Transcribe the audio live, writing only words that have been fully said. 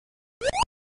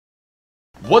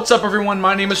What's up everyone,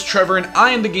 my name is Trevor and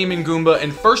I am the Gaming Goomba,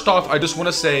 and first off I just want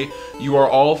to say you are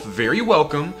all very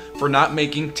welcome for not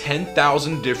making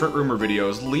 10,000 different rumor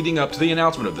videos leading up to the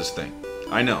announcement of this thing.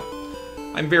 I know.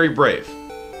 I'm very brave.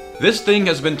 This thing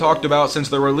has been talked about since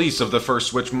the release of the first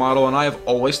Switch model, and I have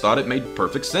always thought it made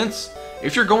perfect sense.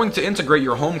 If you're going to integrate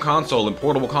your home console and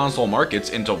portable console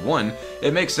markets into one,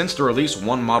 it makes sense to release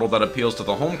one model that appeals to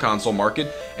the home console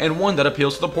market and one that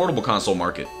appeals to the portable console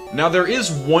market. Now there is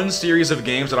one series of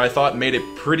games that I thought made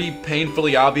it pretty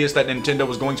painfully obvious that Nintendo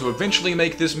was going to eventually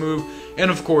make this move, and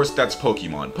of course that's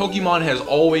Pokemon. Pokemon has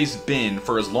always been,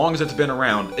 for as long as it's been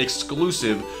around,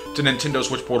 exclusive to Nintendo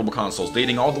Switch portable consoles,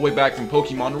 dating all the way back from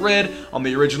Pokemon Red on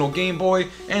the original Game Boy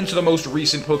and to the most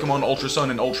recent Pokemon Ultra Sun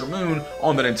and Ultra Moon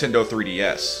on the Nintendo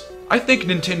 3DS. I think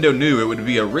Nintendo knew it would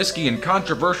be a risky and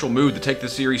controversial move to take the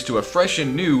series to a fresh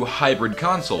and new hybrid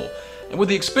console. And with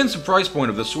the expensive price point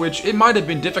of the Switch, it might have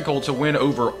been difficult to win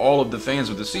over all of the fans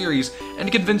of the series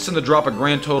and convince them to drop a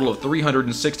grand total of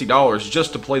 $360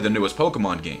 just to play the newest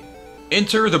Pokemon game.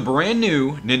 Enter the brand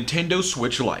new Nintendo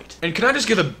Switch Lite. And can I just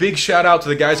give a big shout out to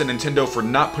the guys at Nintendo for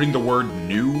not putting the word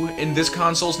new in this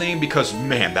console's name, because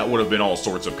man, that would have been all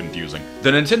sorts of confusing.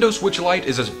 The Nintendo Switch Lite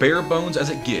is as bare bones as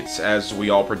it gets. As we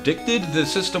all predicted, the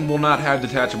system will not have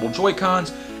detachable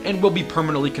Joy-Cons and will be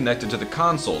permanently connected to the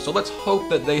console, so let's hope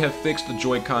that they have fixed the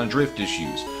Joy-Con drift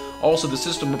issues. Also, the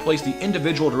system replaced the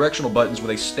individual directional buttons with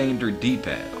a standard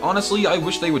D-pad. Honestly, I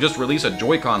wish they would just release a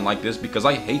Joy-Con like this because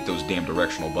I hate those damn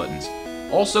directional buttons.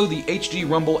 Also, the HD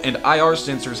rumble and IR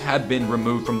sensors had been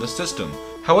removed from the system.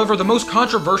 However, the most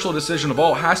controversial decision of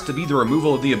all has to be the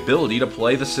removal of the ability to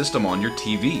play the system on your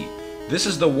TV. This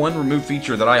is the one removed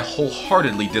feature that I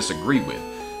wholeheartedly disagree with.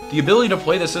 The ability to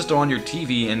play the system on your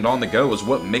TV and on the go is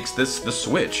what makes this the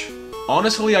Switch.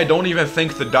 Honestly, I don't even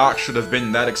think the dock should have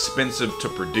been that expensive to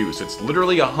produce. It's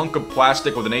literally a hunk of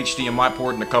plastic with an HDMI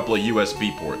port and a couple of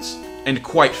USB ports. And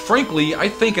quite frankly, I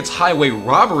think it's highway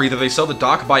robbery that they sell the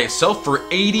dock by itself for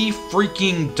 $80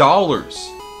 freaking dollars.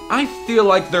 I feel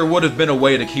like there would have been a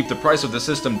way to keep the price of the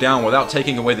system down without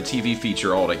taking away the TV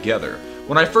feature altogether.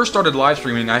 When I first started live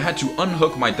streaming, I had to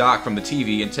unhook my dock from the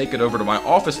TV and take it over to my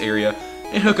office area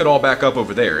and hook it all back up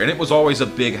over there, and it was always a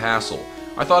big hassle.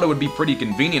 I thought it would be pretty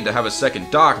convenient to have a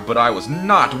second dock, but I was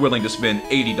not willing to spend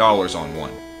 $80 on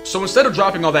one. So instead of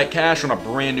dropping all that cash on a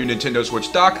brand new Nintendo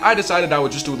Switch dock, I decided I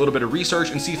would just do a little bit of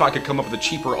research and see if I could come up with a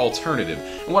cheaper alternative.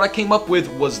 And what I came up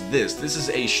with was this. This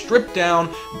is a stripped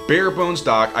down, bare bones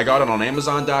dock. I got it on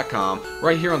Amazon.com.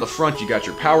 Right here on the front you got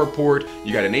your power port,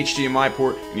 you got an HDMI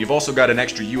port, and you've also got an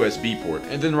extra USB port.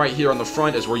 And then right here on the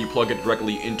front is where you plug it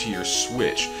directly into your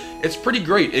Switch. It's pretty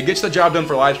great. It gets the job done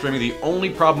for live streaming. The only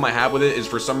problem I have with it is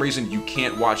for some reason you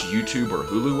can't watch YouTube or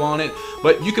Hulu on it,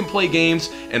 but you can play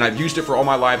games, and I've used it for all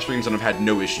my live streams and I've had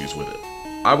no issues with it.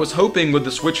 I was hoping with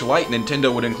the Switch Lite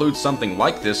Nintendo would include something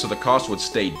like this so the cost would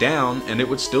stay down and it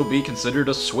would still be considered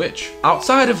a Switch.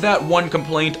 Outside of that one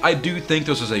complaint, I do think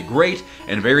this is a great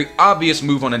and very obvious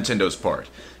move on Nintendo's part.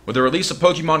 With the release of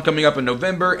Pokemon coming up in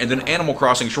November and then Animal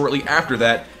Crossing shortly after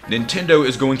that, Nintendo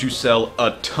is going to sell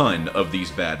a ton of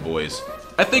these bad boys.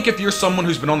 I think if you're someone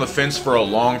who's been on the fence for a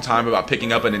long time about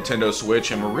picking up a Nintendo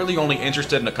Switch and were really only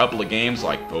interested in a couple of games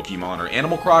like Pokemon or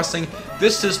Animal Crossing,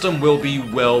 this system will be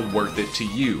well worth it to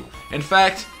you. In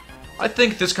fact, I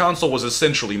think this console was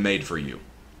essentially made for you.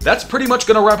 That's pretty much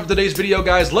going to wrap up today's video,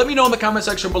 guys. Let me know in the comment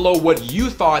section below what you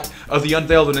thought of the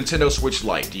unveiled Nintendo Switch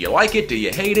Lite. Do you like it? Do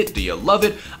you hate it? Do you love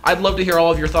it? I'd love to hear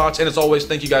all of your thoughts, and as always,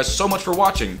 thank you guys so much for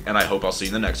watching, and I hope I'll see you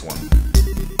in the next one.